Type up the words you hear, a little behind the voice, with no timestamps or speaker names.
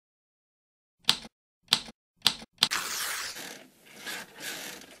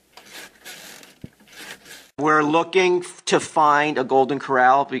We're looking to find a Golden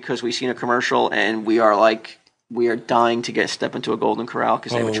Corral because we've seen a commercial and we are dying to step into a Golden Corral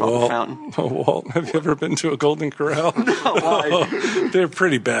because they have a chocolate fountain. Oh, Walt, have you ever been to a Golden Corral? No, why? They're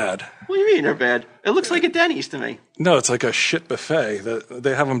pretty bad. What do you mean they're bad? It looks like a Denny's to me. No, it's like a shit buffet.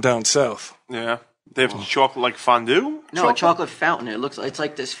 They have them down south. Yeah. They have chocolate like fondue? No, a chocolate fountain. It's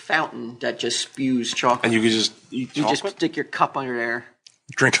like this fountain that just spews chocolate. And you can just eat chocolate? You just stick your cup under there.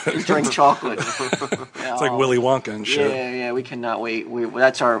 Drink chocolate. It's like Willy Wonka and shit. Yeah, we cannot wait.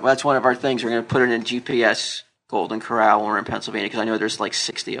 That's one of our things. We're going to put it in GPS Golden Corral when we're in Pennsylvania because I know there's like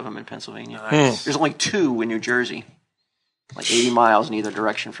 60 of them in Pennsylvania. Nice. There's only 2 in New Jersey, like 80 miles in either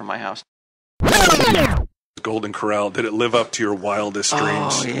direction from my house. Golden Corral, did it live up to your wildest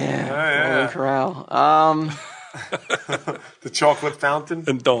dreams? Oh yeah, Golden Corral. The chocolate fountain?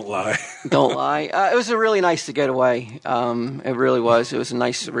 And don't lie. Don't lie. It was a really nice to get away. It really was. It was a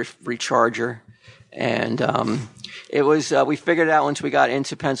nice recharger. And it was. We figured it out once we got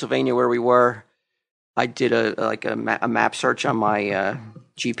into Pennsylvania where we were. I did a map search on my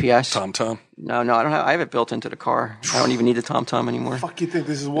GPS. TomTom? No, I have it built into the car. I don't even need a TomTom anymore. Fuck, you think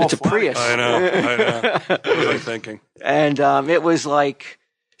this is Walt? It's a Prius. I know. What was I thinking? And it was like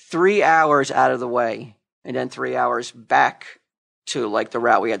 3 hours out of the way. And then 3 hours back to like the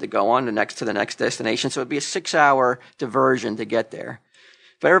route we had to go on to the next destination. So it'd be a 6-hour diversion to get there.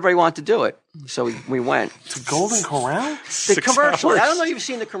 But everybody wanted to do it, so we went. To Golden Corral? The commercial. hours? I don't know if you've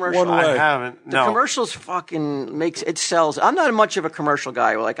seen the commercial. I haven't. The commercials fucking sells. I'm not much of a commercial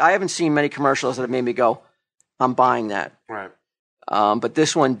guy. Like I haven't seen many commercials that have made me go, I'm buying that. Right. But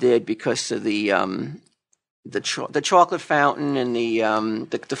this one did because of the chocolate fountain and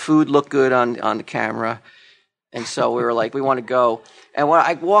the food looked good on the camera. And so we were like, we want to go. And when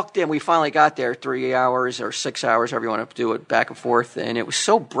I walked in, we finally got there 3 hours or 6 hours, however you want to do it, back and forth. And it was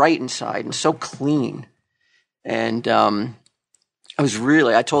so bright inside and so clean. And I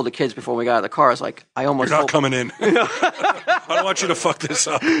told the kids before we got out of the car, I was like, You're not coming in. I don't want you to fuck this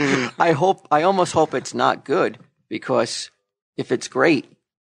up. I almost hope it's not good because if it's great,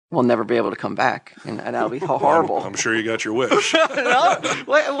 we'll never be able to come back, and that'll be horrible. I'm sure you got your wish. No?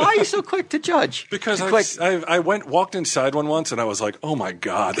 Why are you so quick to judge? Because I walked inside one once, and I was like, oh, my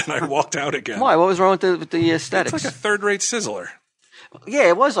God, and I walked out again. Why? What was wrong with the aesthetics? It's like a third-rate Sizzler. Yeah,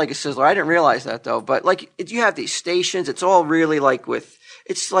 it was like a Sizzler. I didn't realize that, though. But, like, you have these stations. It's all really, like,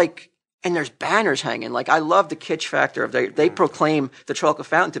 it's like, and there's banners hanging. Like, I love the kitsch factor of they proclaim the chocolate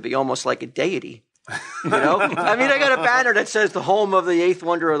fountain to be almost like a deity. You know, I mean, I got a banner that says the home of the 8th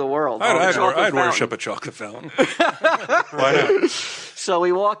wonder of the world. I'd worship a chocolate fountain. Why not? So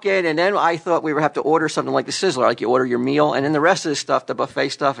we walk in, and then I thought we would have to order something like the Sizzler, like you order your meal, and then the rest of the stuff, the buffet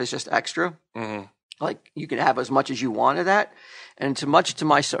stuff, is just extra. Mm-hmm. Like you can have as much as you want of that. And to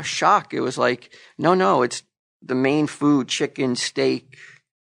my shock, it was like, no, it's the main food, chicken, steak,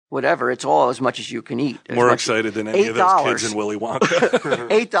 whatever. It's all as much as you can eat. More excited than any of those kids in Willy Wonka.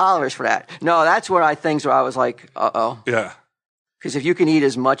 $8 for that. No, that's where I was like, uh-oh. Yeah. Because if you can eat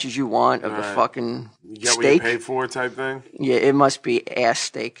as much as you want of the fucking you get steak. what you paid for type thing? Yeah, it must be ass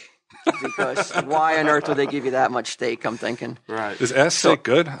steak. Because why on earth would they give you that much steak, I'm thinking. Right. Is ass steak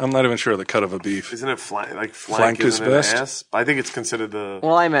good? I'm not even sure of the cut of a beef. Isn't it flank is best? Ass? I think it's considered the...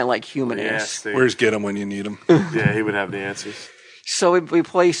 Well, I meant like human ass. Steak. Where's get 'em when you need 'em? Yeah, he would have the answers. So we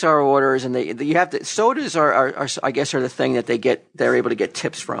place our orders, and you have to. Sodas are I guess are the thing that they're able to get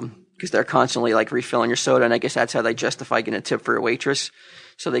tips from because they're constantly like refilling your soda, and I guess that's how they justify getting a tip for a waitress.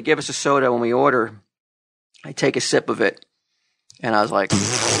 So they give us a soda when we order. I take a sip of it, and I was like,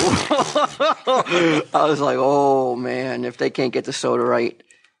 oh man, if they can't get the soda right,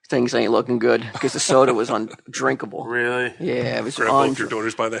 things ain't looking good because the soda was undrinkable. Really? Yeah, it was. Grab both your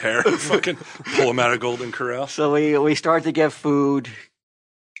daughters by the hair, fucking pull them out of Golden Corral. So we start to get food.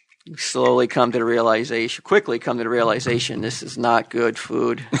 We quickly come to the realization this is not good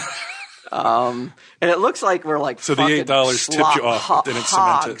food. And it looks like we're like so the $8 tipped you off, didn't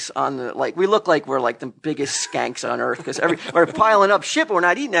cement it. On the we look like we're like the biggest skanks on earth because we're piling up shit, but we're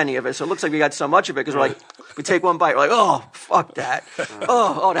not eating any of it. So it looks like we got so much of it because we're like we take one bite, we're like, oh fuck that,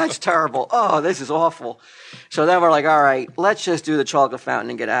 oh that's terrible, oh this is awful. So then we're like, all right, let's just do the chocolate fountain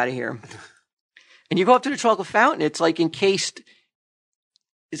and get out of here. And you go up to the chocolate fountain, it's like encased.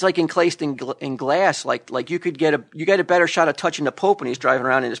 It's like encased in glass. Like you get a better shot of touching the Pope when he's driving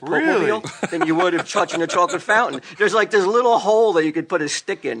around in his Pope-mobile than you would of touching the chocolate fountain. There's like this little hole that you could put a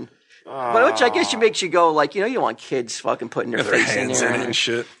stick in. But which I guess makes you go like, you don't want kids fucking putting their face in there and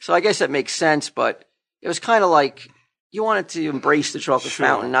shit. So I guess that makes sense, but it was kind of like you wanted to embrace the chocolate Sure.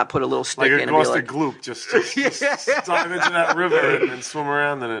 fountain, not put a little stick Like in a and be Gloucester like. Gloop, just dive into that river and swim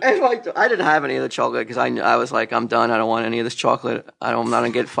around in it. And like, I didn't have any of the chocolate because I was like, I'm done. I don't want any of this chocolate. I'm not gonna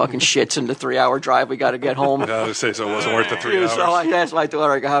get fucking shits in the 3-hour drive. We got to get home. I would say so. It wasn't worth the 3 hours. So I asked my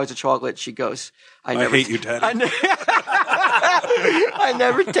daughter, I go, "How is the chocolate?" She goes, I hate you, Daddy. I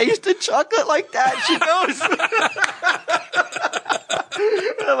never tasted chocolate like that. She goes.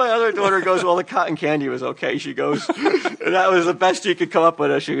 And my other daughter goes, "Well, the cotton candy was okay." She goes, and that was the best you could come up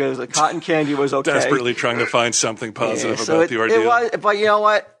with. She goes, "The cotton candy was okay." Desperately trying to find something positive so about the ordeal. It was, but you know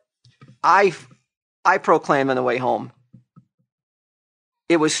what? I proclaimed on the way home.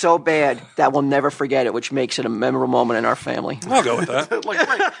 It was so bad that we'll never forget it, which makes it a memorable moment in our family. I'll go with that.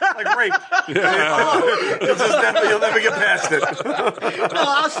 like rape. You'll never get past it. No,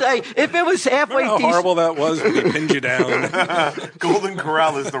 I'll say if it was halfway How decent. horrible that was when he pinned you down. Golden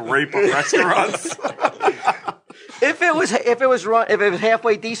Corral is the rape of restaurants. If it was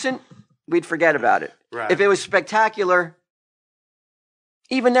halfway decent, we'd forget about it. Right. If it was spectacular,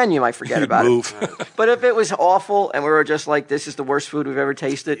 even then you might forget about Move. it. But if it was awful and we were just like, "This is the worst food we've ever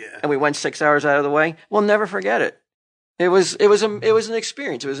tasted," and we went 6 hours out of the way, we'll never forget it. It was an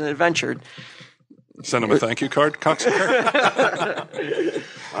experience. It was an adventure. Send him a thank you card, cocksucker.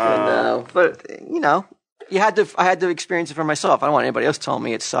 But you know, I had to experience it for myself. I don't want anybody else telling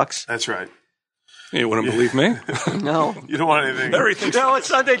me it sucks. That's right. You wouldn't believe me? No. You don't want anything. Everything's You know what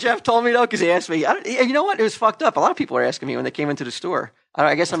Sunday Jeff told me though, because he asked me. You know what? It was fucked up. A lot of people were asking me when they came into the store.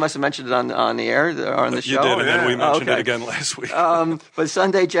 I guess I must have mentioned it on the air or on the show. You did, and then we mentioned Okay. it again last week. But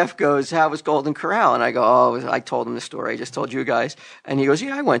Sunday Jeff goes, "How was Golden Corral?" And I go, "Oh, I told him the story. I just told you guys." And he goes,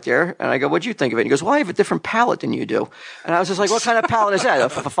 "Yeah, I went there." And I go, "What'd you think of it?" And he goes, "Well, I have a different palate than you do." And I was just like, "What kind of palate is that? A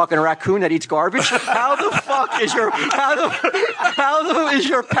fucking raccoon that eats garbage? How the fuck is your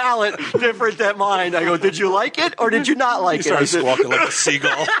palate different than mine?" I go, "Did you like it or did you not like He it?" I started squawking like a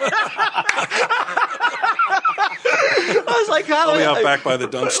seagull. was like, "How?" I'll be out back by the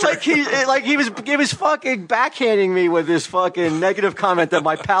dumpster. He was fucking backhanding me with this fucking negative comment that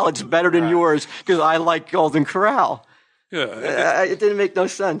my palate's better than yours because I like Golden Corral. Yeah, It didn't make no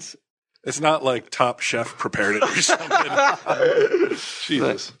sense. it's not like Top Chef prepared it or something.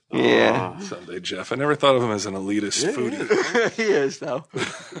 Jesus. Yeah, Sunday Jeff. I never thought of him as an elitist foodie. he is though.